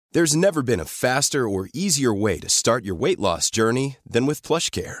There's never been a faster or easier way to start your weight loss journey than with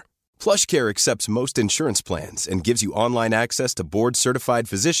PlushCare. PlushCare accepts most insurance plans and gives you online access to board-certified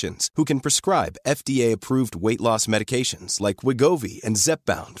physicians who can prescribe FDA-approved weight loss medications like Wegovy and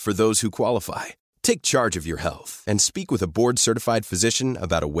Zepbound for those who qualify. Take charge of your health and speak with a board-certified physician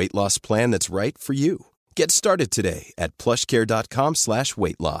about a weight loss plan that's right for you. Get started today at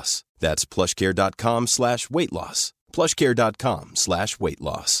plushcare.com/weightloss. That's plushcare.com/weightloss.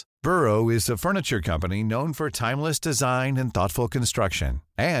 plushcare.com/weightloss. Burrow is a furniture company known for timeless design and thoughtful construction,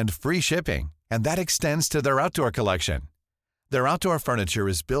 and free shipping, and that extends to their outdoor collection. Their outdoor furniture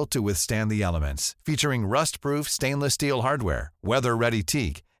is built to withstand the elements, featuring rust-proof stainless steel hardware, weather-ready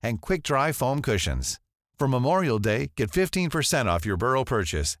teak, and quick-dry foam cushions. For Memorial Day, get 15% off your Burrow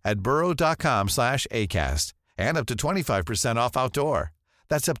purchase at burrow.com/acast, and up to 25% off outdoor.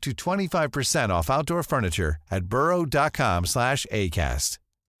 That's up to 25% off outdoor furniture at burrow.com/acast.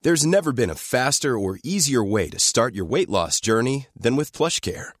 There's never been a faster or easier way to start your weight loss journey than with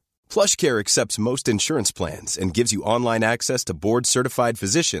PlushCare. PlushCare accepts most insurance plans and gives you online access to board-certified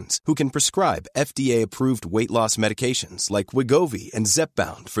physicians who can prescribe FDA-approved weight loss medications like Wegovy and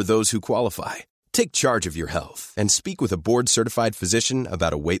Zepbound for those who qualify. Take charge of your health and speak with a board-certified physician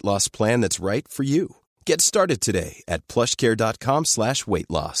about a weight loss plan that's right for you. Get started today at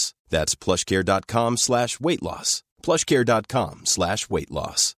plushcare.com/weightloss. That's plushcare.com/weightloss.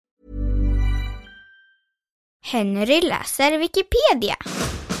 plushcare.com/weightloss. Henry läser Wikipedia.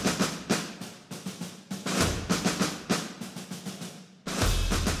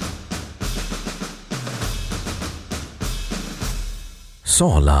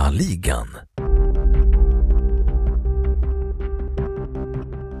 Sala-ligan.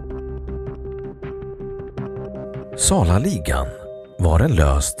 Sala-ligan var en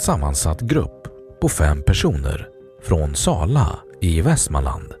löst sammansatt grupp på 5 personer från Sala i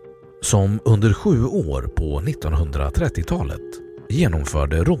Västmanland som under 7 år på 1930-talet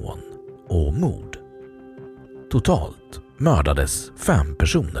genomförde rån och mord. Totalt mördades 5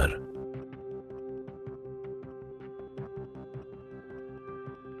 personer.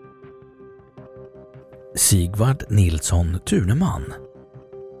 Sigvard Nilsson Tuneman.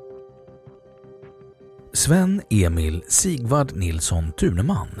 Sven Emil Sigvard Nilsson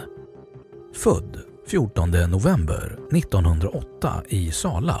Tuneman, född 14 november 1908 i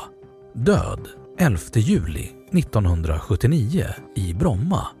Sala, död 11 juli 1979 i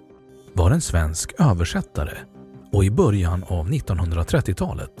Bromma, var en svensk översättare och i början av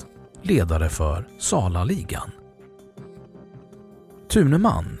 1930-talet ledare för Sala-ligan.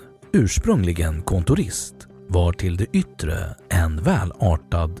 Tuneman, ursprungligen kontorist, var till det yttre en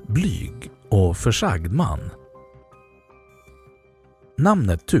välartad, blyg och försagd man.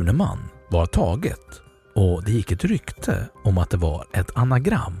 Namnet Tuneman var taget och det gick ett rykte om att det var ett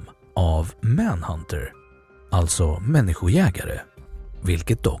anagram av manhunter, alltså människojägare,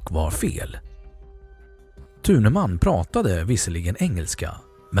 vilket dock var fel. Tuneman pratade visserligen engelska,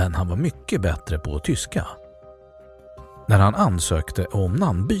 men han var mycket bättre på tyska. När han ansökte om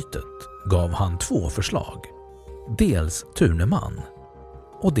namnbytet gav han 2 förslag. Dels Tuneman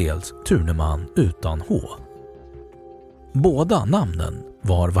och dels Tuneman utan H. Båda namnen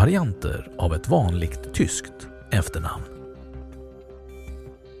var varianter av ett vanligt tyskt efternamn.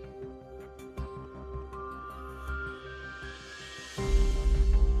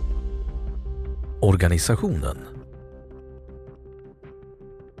 Organisationen.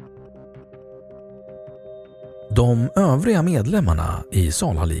 De övriga medlemmarna i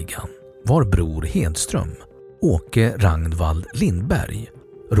Sala-ligan var Bror Hedström, Åke Ragnvald Lindberg,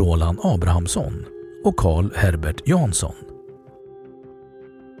 Roland Abrahamsson och Carl Herbert Jansson.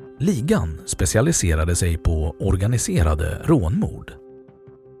 Ligan specialiserade sig på organiserade rånmord.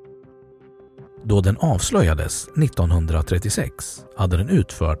 Då den avslöjades 1936 hade den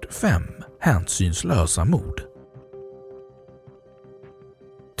utfört 5 hänsynslösa mord.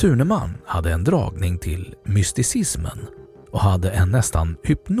 Tuneman hade en dragning till mysticismen och hade en nästan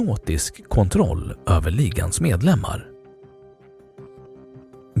hypnotisk kontroll över ligans medlemmar.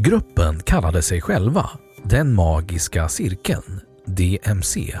 Gruppen kallade sig själva Den magiska cirkeln,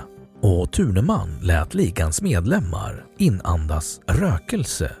 DMC, och Tuneman lät ligans medlemmar inandas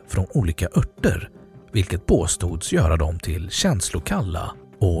rökelse från olika örter, vilket påstods göra dem till känslokalla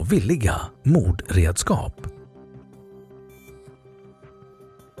och villiga mordredskap.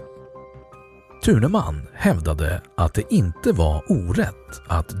 Tuneman hävdade att det inte var orätt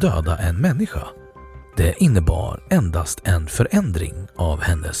att döda en människa. Det innebar endast en förändring av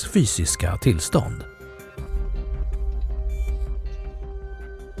hennes fysiska tillstånd.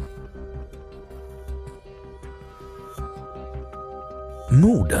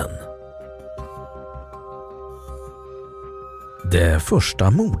 Morden. Det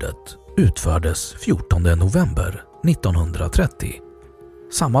första mordet utfördes 14 november 1930,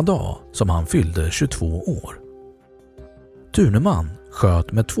 samma dag som han fyllde 22 år. Tuneman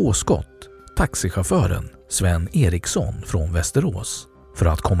sköt med 2 skott taxichauffören Sven Eriksson från Västerås för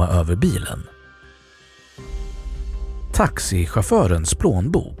att komma över bilen. Taxichaufförens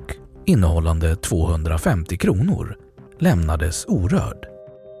plånbok innehållande 250 kronor lämnades orörd.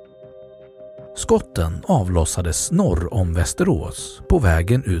 Skotten avlossades norr om Västerås på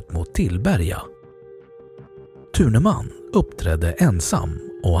vägen ut mot Tillberga. Tuneman uppträdde ensam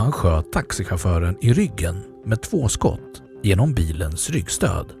och han sköt taxichauffören i ryggen med 2 skott genom bilens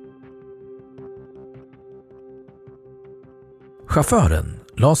ryggstöd. Chauffören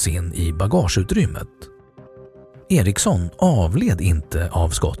lades in i bagageutrymmet. Eriksson avled inte av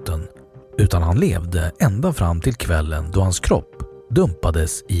skotten utan han levde ända fram till kvällen då hans kropp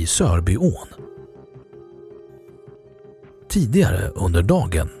dumpades i Sörbyån. Tidigare under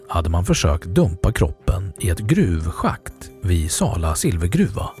dagen hade man försökt dumpa kroppen i ett gruvschakt vid Sala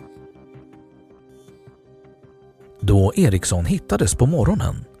silvergruva. Då Eriksson hittades på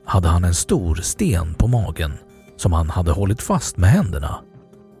morgonen hade han en stor sten på magen som han hade hållit fast med händerna.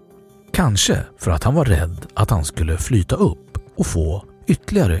 Kanske för att han var rädd att han skulle flyta upp och få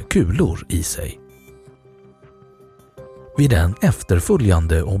ytterligare kulor i sig. Vid den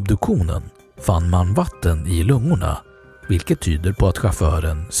efterföljande obduktionen fann man vatten i lungorna, vilket tyder på att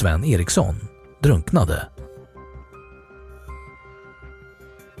chauffören Sven Eriksson drunknade.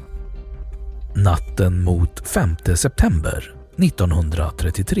 Natten mot 5 september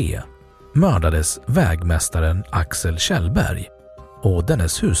 1933 mördades vägmästaren Axel Kjellberg och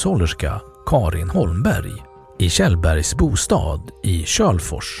dennes hushållerska Karin Holmberg i Kjellbergs bostad i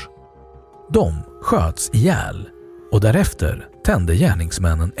Kölfors. De sköts ihjäl och därefter tände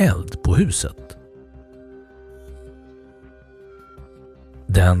gärningsmännen eld på huset.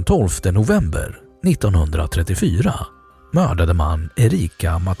 Den 12 november 1934 mördade man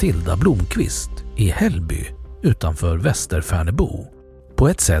Erika Matilda Blomqvist i Hällby utanför Västerfärnebo på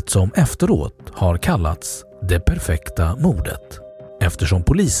ett sätt som efteråt har kallats det perfekta mordet, eftersom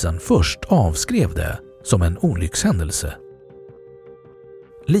polisen först avskrev det som en olyckshändelse.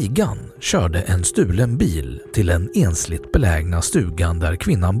 Ligan körde en stulen bil till den ensligt belägna stugan där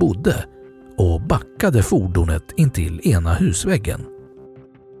kvinnan bodde och backade fordonet intill ena husväggen.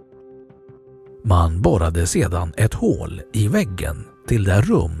 Man borrade sedan ett hål i väggen till det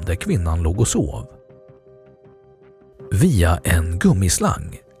rum där kvinnan låg och sov. Via en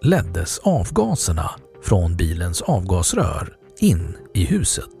gummislang leddes avgaserna från bilens avgasrör in i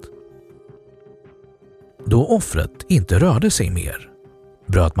huset. Då offret inte rörde sig mer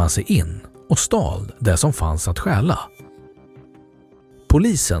bröt man sig in och stal det som fanns att stjäla.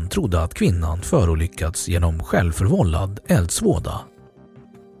 Polisen trodde att kvinnan förolyckats genom självförvållad eldsvåda.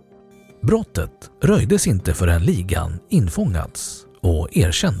 Brottet röjdes inte förrän ligan infångats och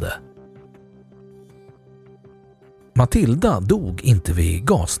erkände. Matilda dog inte vid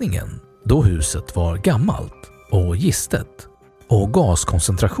gasningen då huset var gammalt och gistet och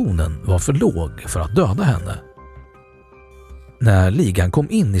gaskoncentrationen var för låg för att döda henne. När ligan kom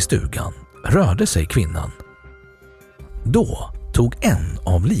in i stugan rörde sig kvinnan. Då tog en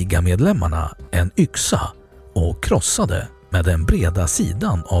av ligamedlemmarna en yxa och krossade med den breda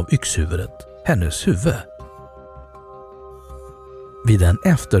sidan av yxhuvudet hennes huvud. Vid den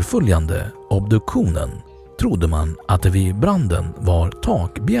efterföljande obduktionen trodde man att det vid branden var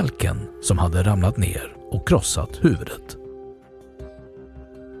takbjälken som hade ramlat ner och krossat huvudet.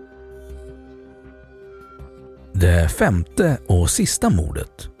 Det 5:e och sista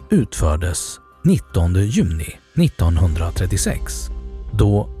mordet utfördes 19 juni 1936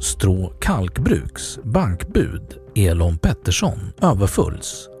 då Strå Kalkbruks bankbud Elon Pettersson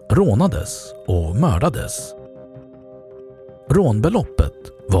överfölls, rånades och mördades. Rånbeloppet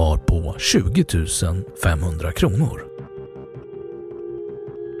var på 20 500 kronor.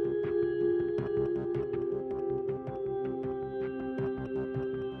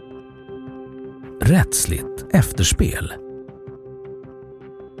 Rättsligt efterspel.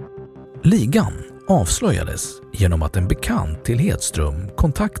 Ligan avslöjades genom att en bekant till Hedström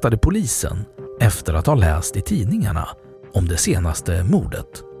kontaktade polisen efter att ha läst i tidningarna om det senaste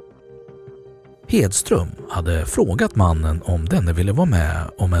mordet. Hedström hade frågat mannen om denne ville vara med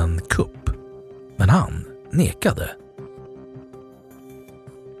om en kupp, men han nekade.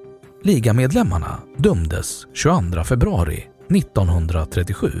 Ligamedlemmarna dömdes 22 februari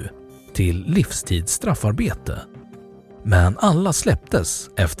 1937 till livstidsstraffarbete, men alla släpptes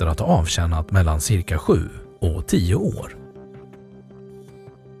efter att ha avtjänat mellan cirka 7 och 10 år.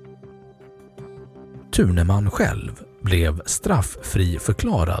 Thuneman själv blev strafffri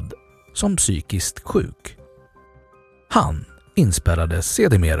förklarad som psykiskt sjuk. Han inspärrades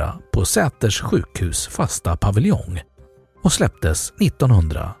sedermera på Säters sjukhus fasta paviljong och släpptes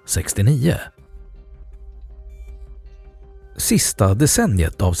 1969. Sista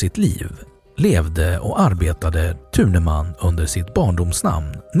decenniet av sitt liv levde och arbetade Thuneman under sitt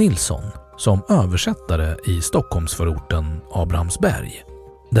barndomsnamn Nilsson som översättare i Stockholmsförorten Abrahamsberg,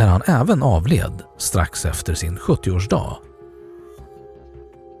 där han även avled strax efter sin 70-årsdag.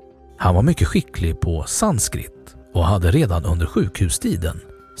 Han var mycket skicklig på sanskrit och hade redan under sjukhustiden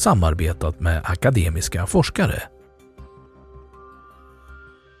samarbetat med akademiska forskare.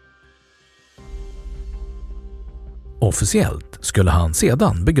 Officiellt skulle han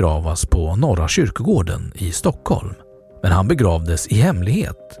sedan begravas på Norra kyrkogården i Stockholm, men han begravdes i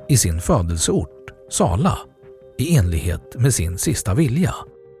hemlighet i sin födelseort, Sala, i enlighet med sin sista vilja.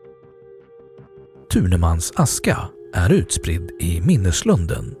 Thunemans aska är utspridd i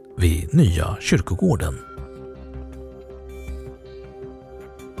minneslunden vid Nya kyrkogården.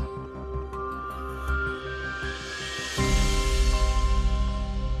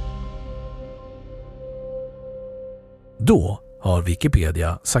 Då har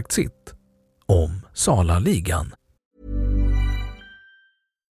Wikipedia sagt sitt om Salaligan.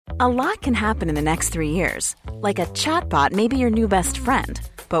 A lot can happen in the next 3 years. Like a chatbot may be your new best friend.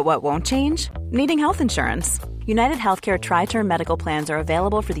 But what won't change? Needing health insurance. United Healthcare Tri-Term Medical Plans are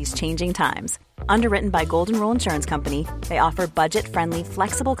available for these changing times. Underwritten by Golden Rule Insurance Company, they offer budget-friendly,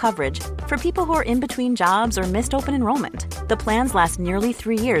 flexible coverage for people who are in between jobs or missed open enrollment. The plans last nearly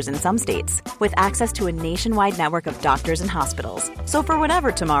 3 years in some states, with access to a nationwide network of doctors and hospitals. So for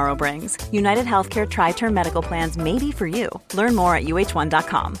whatever tomorrow brings, United Healthcare Tri-Term Medical Plans may be for you. Learn more at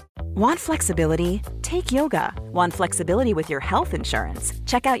uh1.com. Want flexibility? Take yoga. Want flexibility with your health insurance?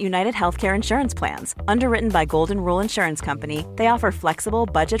 Check out United Healthcare Insurance Plans. Underwritten by Golden Rule Insurance Company, they offer flexible,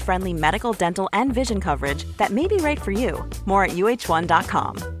 budget-friendly medical, dental, and vision coverage that may be right for you. More at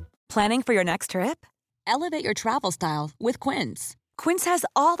uh1.com. Planning for your next trip? Elevate your travel style with Quince. Quince has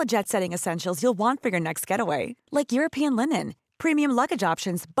all the jet-setting essentials you'll want for your next getaway, like European linen, premium luggage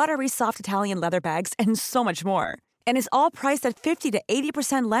options, buttery soft Italian leather bags, and so much more. And is all priced at 50 to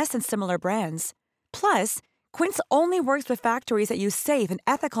 80% less than similar brands. Plus, Quince only works with factories that use safe and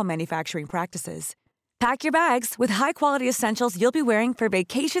ethical manufacturing practices. Pack your bags with high-quality essentials you'll be wearing for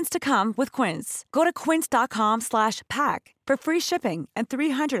vacations to come with Quince. Go to quince.com/pack for free shipping and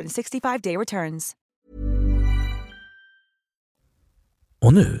 365-day returns.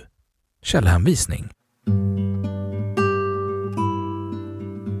 Och nu, källhänvisning.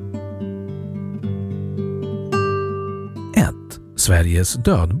 1. Sveriges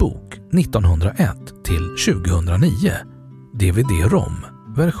dödbok 1901 till 2009. DVD-ROM,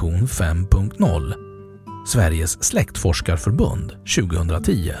 version 5.0. Sveriges släktforskarförbund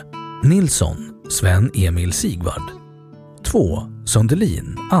 2010. Nilsson, Sven Emil Sigvard. 2.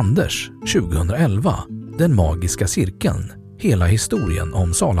 Sundelin, Anders 2011. Den magiska cirkeln. Hela historien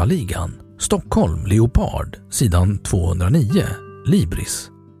om Salaligan. Stockholm Leopard, sidan 209. Libris.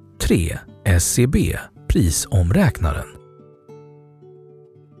 3. SCB, prisomräknaren.